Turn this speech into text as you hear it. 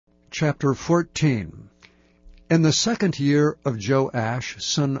Chapter 14. In the 2nd year of Joash,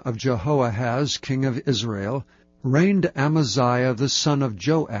 son of Jehoahaz, king of Israel, reigned Amaziah the son of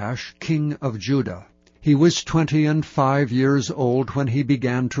Joash, king of Judah. He was 25 years old when he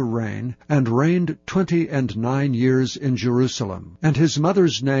began to reign, and reigned 29 years in Jerusalem. And his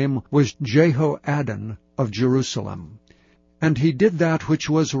mother's name was Jehoaddan of Jerusalem. And he did that which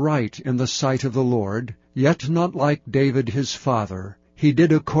was right in the sight of the Lord, yet not like David his father. He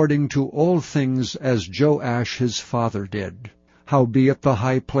did according to all things as Joash his father did. Howbeit the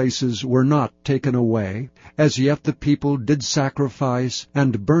high places were not taken away, as yet the people did sacrifice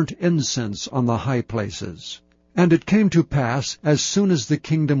and burnt incense on the high places. And it came to pass, as soon as the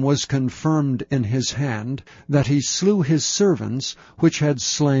kingdom was confirmed in his hand, that he slew his servants, which had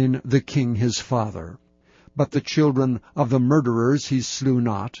slain the king his father. But the children of the murderers he slew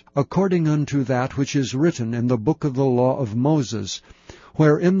not, according unto that which is written in the book of the law of Moses,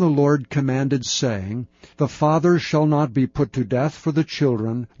 wherein the Lord commanded, saying, The father shall not be put to death for the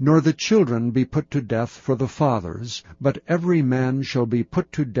children, nor the children be put to death for the fathers, but every man shall be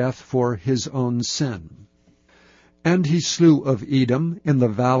put to death for his own sin. And he slew of Edom in the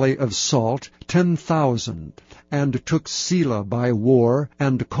valley of Salt 10,000, and took Selah by war,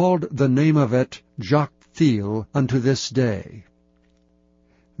 and called the name of it Joktheel unto this day.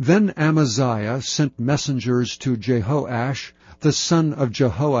 Then Amaziah sent messengers to Jehoash, the son of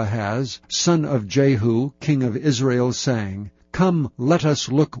Jehoahaz, son of Jehu, king of Israel, saying, Come, let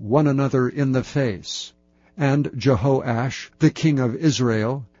us look one another in the face. And Jehoash, the king of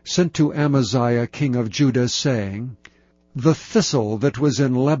Israel, sent to Amaziah, king of Judah, saying, The thistle that was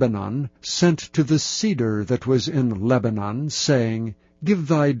in Lebanon sent to the cedar that was in Lebanon, saying, Give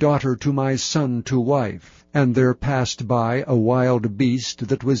thy daughter to my son to wife. And there passed by a wild beast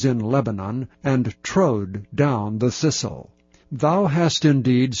that was in Lebanon, and trode down the thistle. Thou hast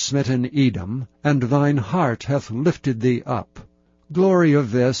indeed smitten Edom, and thine heart hath lifted thee up. Glory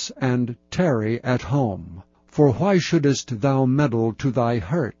of this, and tarry at home. For why shouldest thou meddle to thy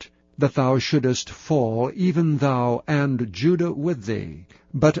hurt, that thou shouldest fall, even thou and Judah with thee?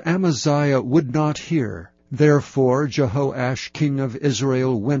 But Amaziah would not hear. Therefore Jehoash king of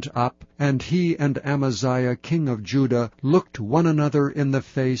Israel went up, and he and Amaziah king of Judah looked one another in the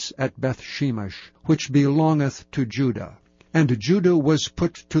face at Bethshemesh, which belongeth to Judah. And Judah was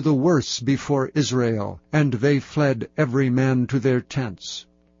put to the worse before Israel, and they fled every man to their tents.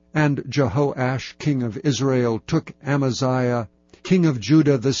 And Jehoash king of Israel took Amaziah king of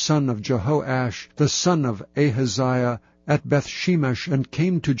Judah the son of Jehoash the son of Ahaziah at Bethshemesh, and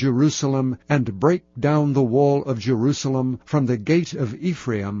came to Jerusalem, and brake down the wall of Jerusalem from the gate of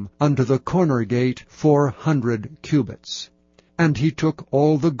Ephraim unto the corner gate 400 cubits. And he took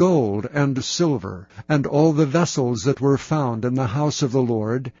all the gold and silver, and all the vessels that were found in the house of the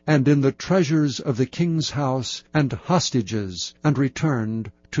Lord, and in the treasures of the king's house, and hostages, and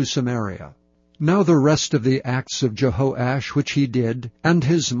returned to Samaria. Now the rest of the acts of Jehoash which he did, and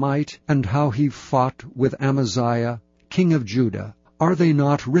his might, and how he fought with Amaziah, king of Judah, are they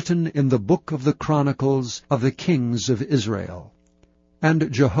not written in the book of the Chronicles of the kings of Israel? And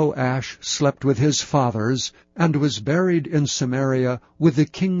Jehoash slept with his fathers, and was buried in Samaria with the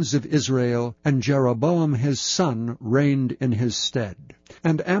kings of Israel, and Jeroboam his son reigned in his stead.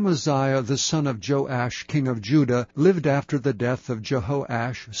 And Amaziah the son of Joash king of Judah lived after the death of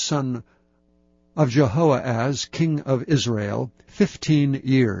Jehoash son of Jehoahaz king of Israel 15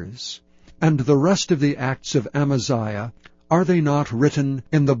 years. And the rest of the acts of Amaziah, are they not written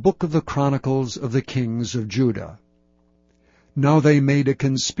in the book of the Chronicles of the kings of Judah? Now they made a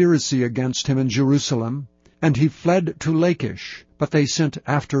conspiracy against him in Jerusalem, and he fled to Lachish, but they sent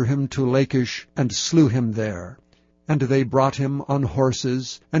after him to Lachish, and slew him there. And they brought him on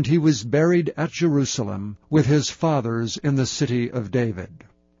horses, and he was buried at Jerusalem, with his fathers in the city of David.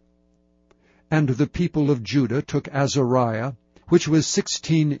 And the people of Judah took Azariah, which was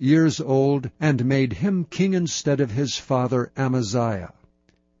 16 years old, and made him king instead of his father Amaziah.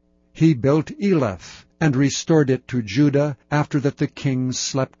 He built Eleph, and restored it to Judah, after that the king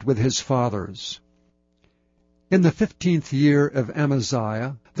slept with his fathers. In the 15th year of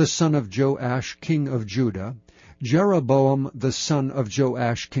Amaziah, the son of Joash king of Judah, Jeroboam the son of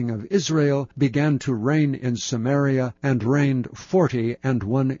Joash king of Israel began to reign in Samaria, and reigned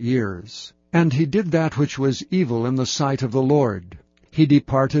 41 years. And he did that which was evil in the sight of the Lord. He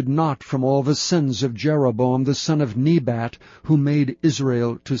departed not from all the sins of Jeroboam the son of Nebat, who made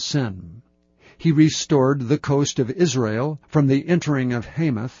Israel to sin. he restored the coast of Israel from the entering of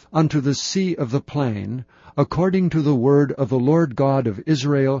Hamath unto the sea of the plain, according to the word of the Lord God of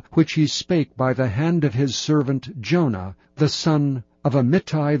Israel, which he spake by the hand of his servant Jonah, the son of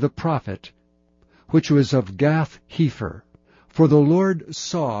Amittai the prophet, which was of Gath-hepher. For the Lord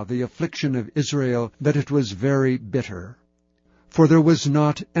saw the affliction of Israel, that it was very bitter. For there was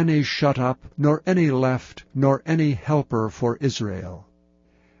not any shut up, nor any left, nor any helper for Israel.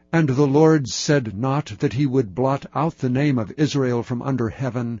 And the Lord said not that he would blot out the name of Israel from under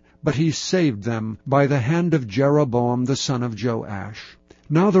heaven, but he saved them by the hand of Jeroboam the son of Joash.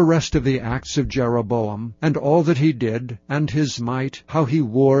 Now the rest of the acts of Jeroboam, and all that he did, and his might, how he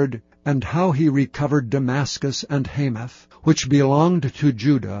warred, and how he recovered Damascus and Hamath, which belonged to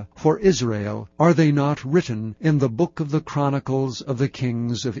Judah, for Israel, are they not written in the book of the chronicles of the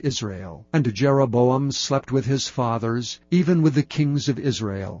kings of Israel? And Jeroboam slept with his fathers, even with the kings of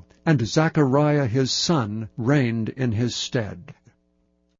Israel, and Zechariah his son reigned in his stead.